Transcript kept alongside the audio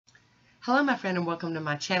Hello, my friend, and welcome to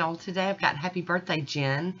my channel. Today I've got Happy Birthday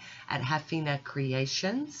Jen at Hafina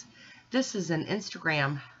Creations. This is an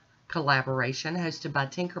Instagram collaboration hosted by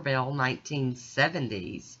Tinkerbell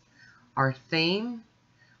 1970s. Our theme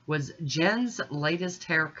was Jen's latest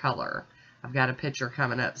hair color. I've got a picture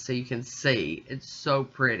coming up so you can see. It's so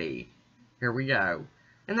pretty. Here we go.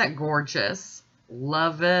 Isn't that gorgeous?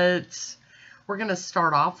 Love it. We're going to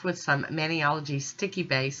start off with some Maniology Sticky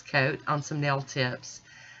Base Coat on some nail tips.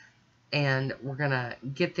 And we're going to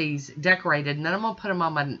get these decorated. And then I'm going to put them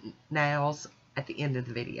on my nails at the end of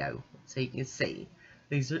the video so you can see.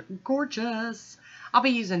 These are gorgeous. I'll be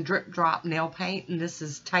using Drip Drop nail paint. And this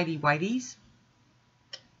is Tidy Whitey's.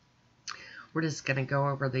 We're just going to go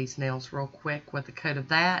over these nails real quick with a coat of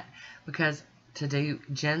that. Because to do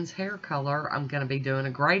Jen's hair color, I'm going to be doing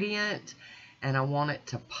a gradient. And I want it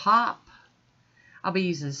to pop. I'll be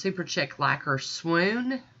using Super Chic Lacquer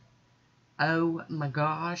Swoon. Oh my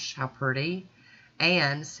gosh, how pretty.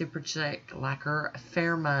 And Super Chic Lacquer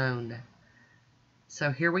Pheromone. So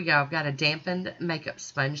here we go. I've got a dampened makeup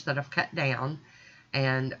sponge that I've cut down.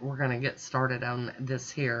 And we're going to get started on this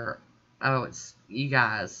here. Oh, it's, you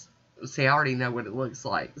guys, see, I already know what it looks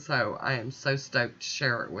like. So I am so stoked to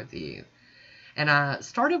share it with you. And I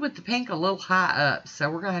started with the pink a little high up. So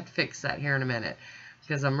we're going to have to fix that here in a minute.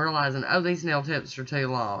 Because I'm realizing, oh, these nail tips are too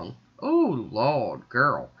long. Oh, Lord,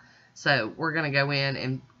 girl. So we're going to go in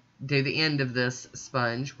and do the end of this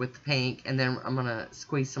sponge with the pink. And then I'm going to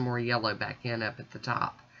squeeze some more yellow back in up at the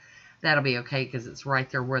top. That'll be okay because it's right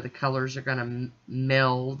there where the colors are going to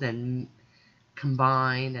meld and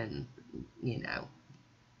combine and, you know.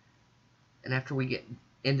 And after we get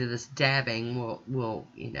into this dabbing, we'll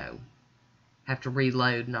you know, have to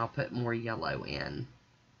reload and I'll put more yellow in.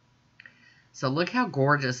 So look how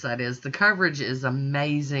gorgeous that is. The coverage is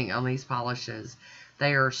amazing on these polishes.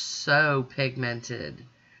 They are so pigmented.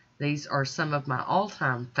 These are some of my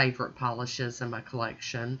all-time favorite polishes in my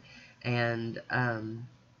collection. And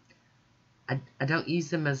I don't use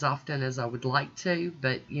them as often as I would like to.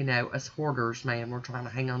 But, you know, as hoarders, man, we're trying to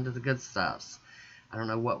hang on to the good stuffs. I don't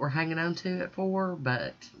know what we're hanging on to it for,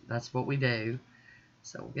 but that's what we do.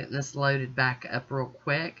 So we're getting this loaded back up real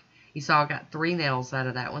quick. You saw I got 3 nails out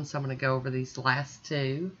of that one. So I'm going to go over these last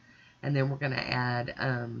 2. And then we're going to add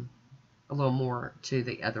a little more to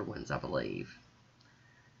the other ones, I believe.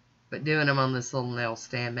 But doing them on this little nail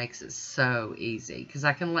stand makes it so easy because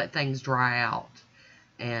I can let things dry out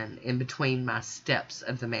and in between my steps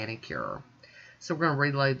of the manicure. So we're going to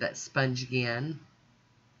reload that sponge again.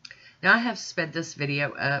 Now I have sped this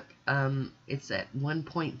video up. It's at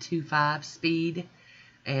 1.25 speed,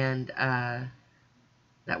 and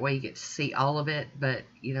that way you get to see all of it, but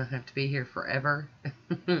you don't have to be here forever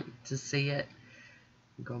to see it.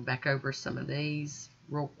 I'm going back over some of these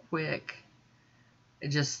real quick. It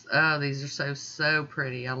just, oh, these are so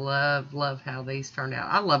pretty. I love how these turned out.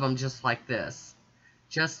 I love them just like this.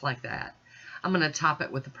 Just like that. I'm going to top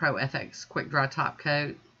it with the Pro FX Quick Dry Top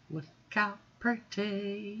Coat. Look how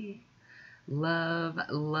pretty. Love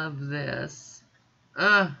this.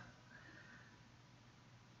 And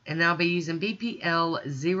I'll be using BPL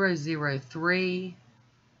 003.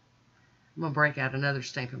 I'm going to break out another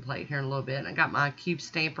stamping plate here in a little bit. I got my cube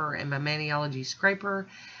stamper and my Maniology scraper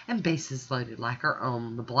and bases loaded lacquer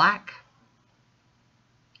on the black.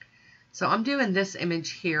 So I'm doing this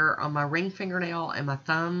image here on my ring fingernail and my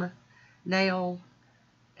thumb nail.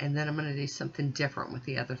 And then I'm going to do something different with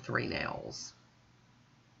the other 3 nails.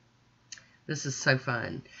 This is so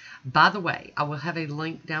fun. By the way, I will have a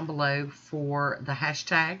link down below for the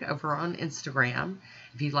hashtag over on Instagram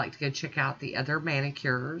if you'd like to go check out the other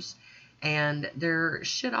manicures. And there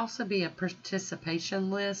should also be a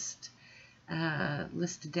participation list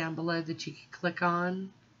listed down below that you can click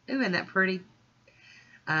on. Ooh, isn't that pretty?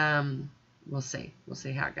 We'll see. We'll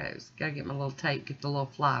see how it goes. Gotta get my little tape, get the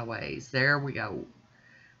little flyaways. There we go. I'm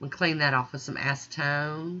going to clean that off with some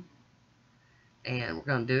acetone. And we're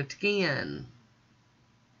going to do it again.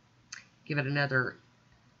 Give it another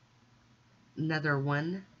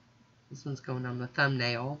one. This one's going on the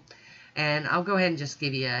thumbnail. And I'll go ahead and just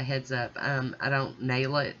give you a heads up. I don't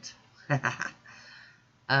nail it.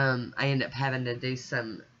 I end up having to do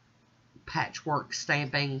some patchwork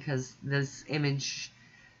stamping because this image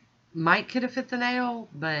could have fit the nail,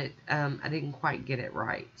 but I didn't quite get it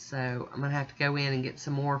right. So I'm going to have to go in and get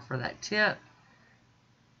some more for that tip.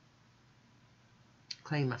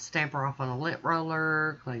 Clean my stamper off on a lint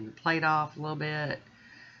roller. Clean the plate off a little bit.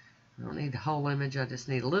 I don't need the whole image. I just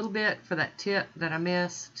need a little bit for that tip that I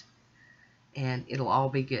missed. And it'll all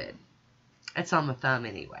be good. It's on the thumb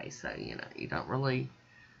anyway, so, you know, you don't really,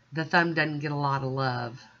 the thumb doesn't get a lot of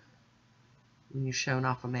love when you're showing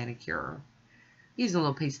off a manicure. Use a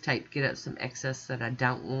little piece of tape to get up some excess that I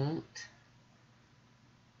don't want.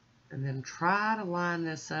 And then try to line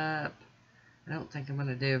this up. I don't think I'm going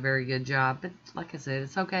to do a very good job, but like I said,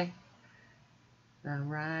 it's okay.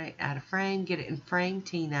 Alright, out of frame. Get it in frame,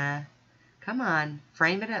 Tina. Come on,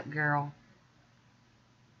 frame it up, girl.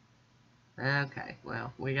 Okay,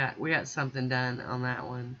 well, we got something done on that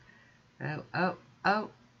one. Oh.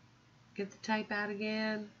 Get the tape out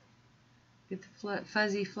again. Get the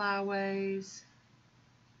fuzzy flyaways.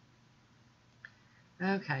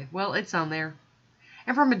 Okay, well, it's on there.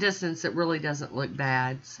 And from a distance, it really doesn't look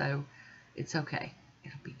bad, so it's okay.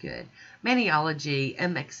 It'll be good. Maniology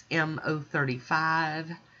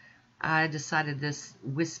MXM035. I decided this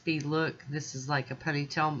wispy look, this is like a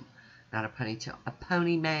ponytail, not a ponytail, a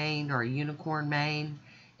pony mane or a unicorn mane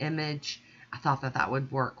image. I thought that that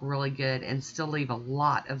would work really good and still leave a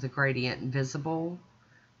lot of the gradient visible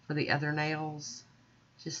for the other nails.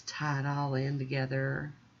 Just tie it all in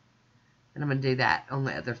together. And I'm going to do that on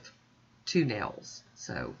the other two nails.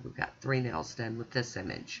 So we've got 3 nails done with this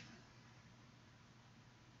image.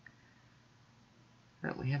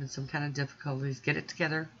 But we're having some kind of difficulties. Get it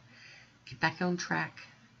together. Get back on track.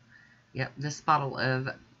 Yep, this bottle of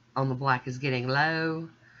On the Black is getting low.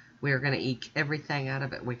 We are going to eke everything out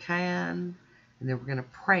of it we can. And then we're going to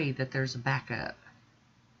pray that there's a backup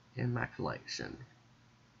in my collection.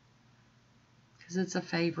 Because it's a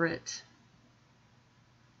favorite.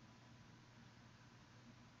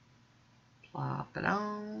 Plop it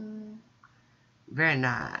on. Very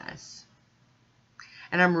nice.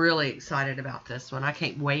 And I'm really excited about this one. I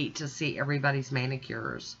can't wait to see everybody's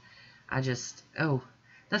manicures.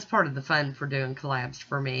 That's part of the fun for doing collabs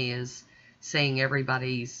for me, is seeing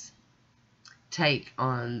everybody's take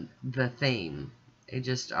on the theme. It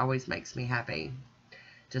just always makes me happy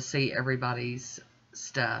to see everybody's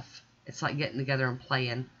stuff. It's like getting together and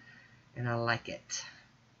playing, and I like it.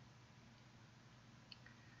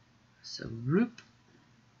 So, whoop.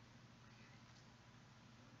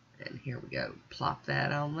 And here we go. Plop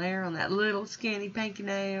that on there on that little skinny pinky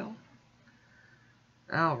nail.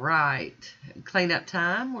 Alright. Cleanup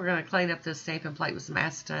time. We're going to clean up this stamping plate with some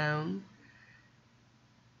acetone.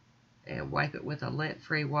 And wipe it with a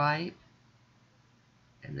lint-free wipe.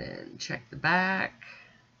 And then check the back.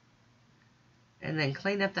 And then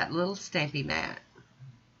clean up that little stampy mat.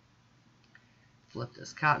 Flip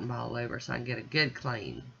this cotton ball over so I can get a good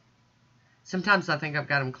clean. Sometimes I think I've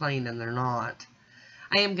got them clean and they're not.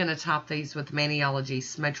 I am going to top these with Maniology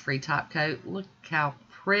Smudge Free Top Coat. Look how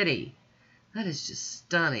pretty. That is just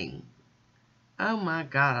stunning. Oh my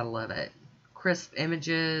God, I love it. Crisp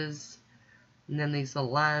images. And then these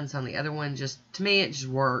little lines on the other one. Just, to me, it just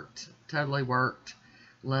worked. Totally worked.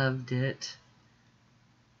 Loved it.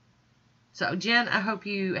 So, Jen, I hope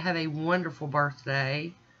you have a wonderful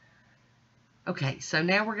birthday. Okay, so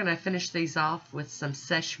now we're going to finish these off with some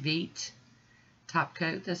Seche Vite top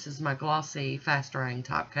coat. This is my glossy, fast drying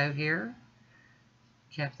top coat here.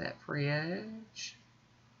 Cap that pre-edge.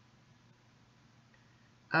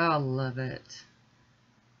 Oh, I love it.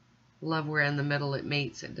 Love where in the middle it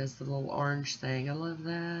meets. It does the little orange thing. I love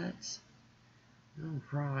that. All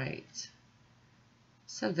right.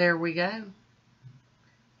 So there we go.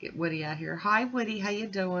 Get Woody out here. Hi, Woody. How you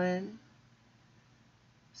doing?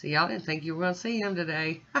 See, y'all didn't think you were going to see him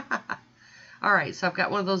today. Alright, so I've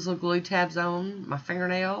got one of those little glue tabs on my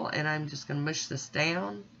fingernail, and I'm just going to mush this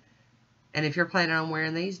down. And if you're planning on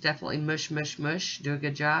wearing these, definitely mush, mush, mush. Do a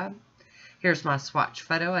good job. Here's my swatch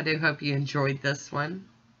photo. I do hope you enjoyed this one.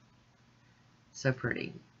 So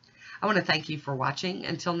pretty. I want to thank you for watching.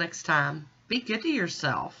 Until next time, be good to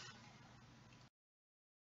yourself.